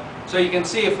 But, so you can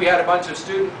see if we had a bunch of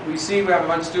students, we have a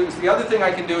bunch of students. The other thing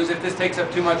I can do is if this takes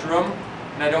up too much room,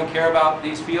 and I don't care about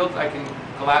these fields, I can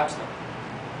collapse them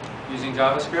using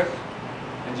JavaScript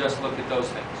and just look at those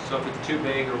things. So if it's too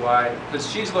big or wide, because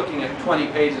she's looking at 20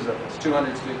 pages of this,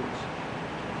 200 students.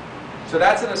 So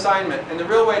that's an assignment. And the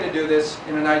real way to do this,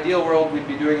 in an ideal world, we'd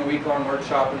be doing a week-long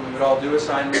workshop and we would all do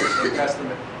assignments and test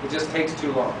them. It just takes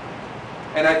too long.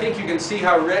 And I think you can see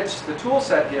how rich the tool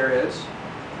set here is.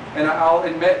 And I'll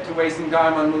admit to wasting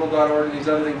time on Moodle.org and these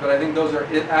other things, but I think those are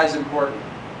as important.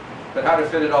 But how to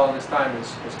fit it all in this time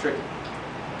is tricky.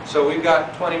 So we've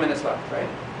got 20 minutes left, right?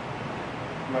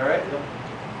 Am I right?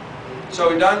 So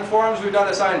we've done forums, we've done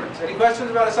assignments. Any questions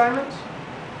about assignments?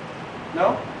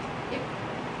 No?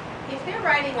 If they're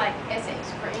writing like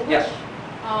essays for English, Yes.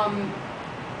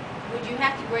 Would you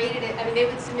have to grade it? I mean, they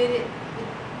would submit it.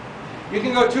 You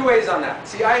can go two ways on that.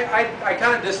 See, I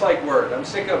kind of dislike Word. I'm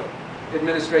sick of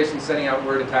administration sending out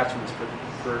Word attachments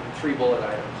for 3 bullet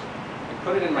items. I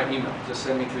put it in my email, just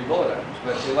send me 3 bullet items,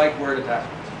 but they like Word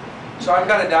attachments. So I'm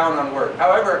kind of down on Word.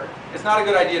 However, it's not a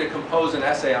good idea to compose an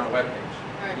essay on a web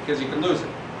page because you can lose it.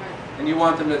 And you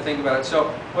want them to think about it. So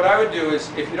what I would do is,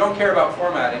 if you don't care about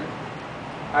formatting,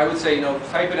 I would say,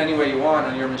 type it any way you want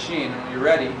on your machine, and when you're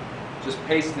ready, just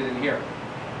paste it in here.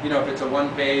 If it's a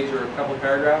 1 page or a couple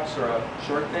paragraphs or a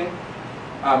short thing,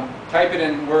 type it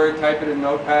in Word, type it in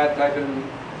Notepad, type it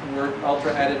in Word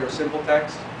Ultra Edit or Simple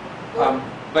Text.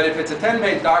 But if it's a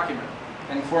 10-page document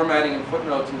and formatting and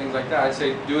footnotes and things like that, I'd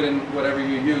say do it in whatever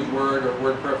you use, Word or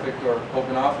WordPerfect or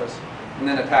OpenOffice, and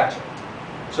then attach it.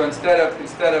 So instead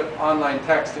of online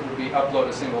text, it would be upload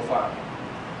a single file.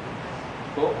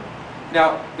 Cool?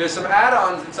 Now, there's some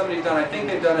add-ons that somebody's done. I think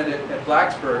they've done it at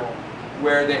Blacksburg,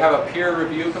 where they have a peer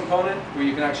review component where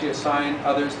you can actually assign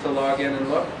others to log in and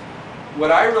look.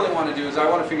 What I really want to do is I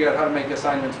want to figure out how to make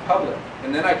assignments public,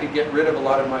 and then I could get rid of a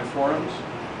lot of my forums.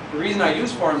 The reason I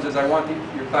use forums is I want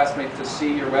your classmates to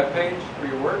see your web page or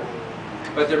your work,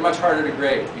 but they're much harder to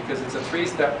grade because it's a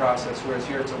 3-step process, whereas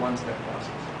here it's a 1-step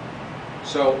process.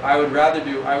 So I would rather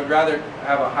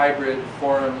have a hybrid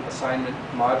forum assignment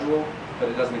module, but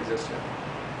it doesn't exist yet.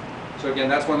 So again,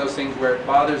 that's one of those things where it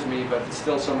bothers me, but it's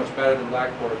still so much better than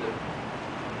Blackboard that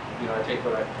I take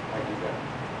what I can get.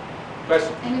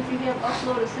 Question? And if you have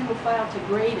upload a single file to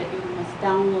grade it, you must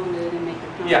download it and make a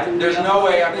copy. Yeah, there's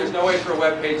no way for a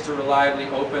web page to reliably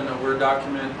open a Word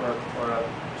document or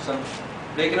some.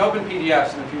 They can open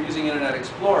PDFs, and if you're using Internet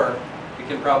Explorer, you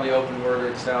can probably open Word or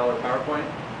Excel or PowerPoint.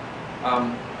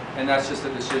 And that's just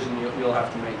a decision you'll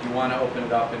have to make. You want to open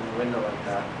it up in a window like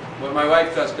that. What my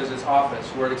wife does, because it's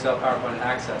Office, Word, Excel, PowerPoint, and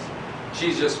Access,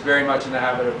 she's just very much in the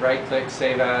habit of right-click,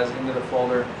 save as, into the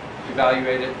folder,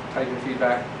 evaluate it, type in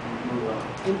feedback, and move on.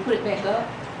 And put it back up?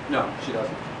 No, she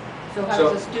doesn't. So how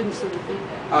does the student see the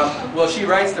feedback? Well, she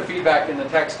writes the feedback in the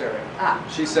text area.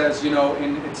 She says,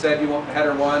 it said you want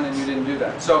header 1 and you didn't do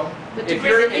that. So if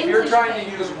you're trying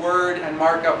to use Word and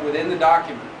markup within the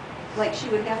document, like she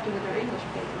would have to with her English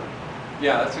paper.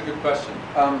 Yeah, that's a good question.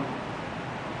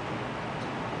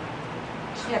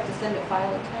 She have to send a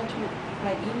file attachment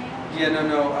by email? Yeah,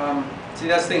 no. See,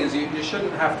 that's the thing is you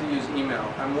shouldn't have to use email.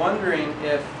 I'm wondering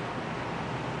if,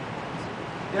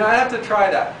 I'd have to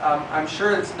try that. I'm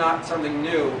sure it's not something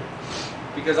new,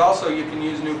 because also you can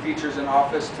use new features in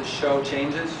Office to show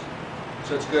changes.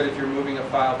 So it's good if you're moving a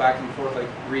file back and forth, like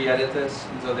re-edit this,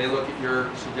 and so they look at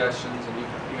your suggestions and you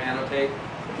annotate.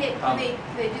 Can they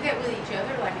do that with each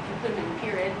other? Like if you put them in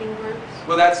peer editing groups?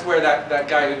 Well, that's where that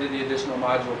guy who did the additional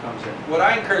module comes in. What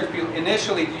I encourage people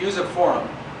initially to use a forum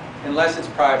unless it's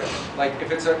private. Like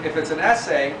if it's an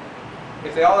essay,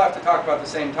 if they all have to talk about the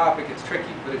same topic, it's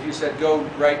tricky. But if you said go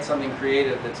write something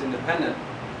creative that's independent,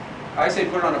 I say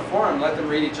put it on a forum, let them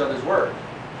read each other's work,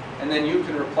 and then you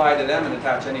can reply to them and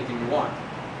attach anything you want.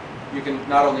 You can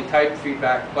not only type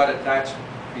feedback but attach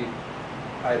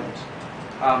items.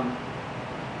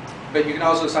 But you can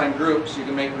also assign groups, you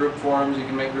can make group forums, you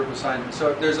can make group assignments.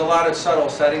 So there's a lot of subtle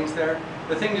settings there.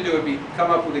 The thing to do would be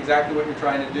come up with exactly what you're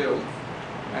trying to do,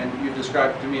 and you've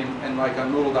described it to me, and like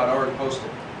on Moodle.org, post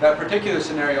it. That particular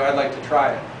scenario, I'd like to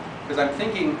try it, because I'm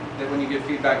thinking that when you give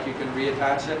feedback, you can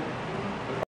reattach it,